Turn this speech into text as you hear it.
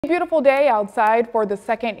Beautiful day outside for the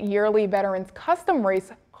second yearly Veterans Custom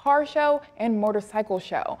Race Car Show and Motorcycle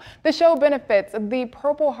Show. The show benefits the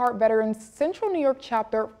Purple Heart Veterans Central New York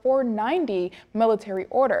Chapter 490 Military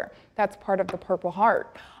Order. That's part of the Purple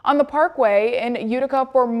Heart. On the Parkway in Utica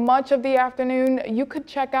for much of the afternoon, you could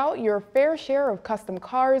check out your fair share of custom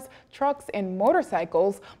cars, trucks, and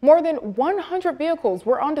motorcycles. More than 100 vehicles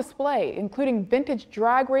were on display, including vintage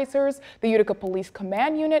drag racers, the Utica Police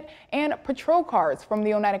Command Unit, and patrol cars from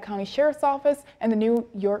the Oneida County Sheriff's Office and the New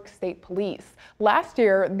York State Police. Last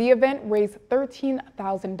year, the event raised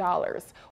 $13,000.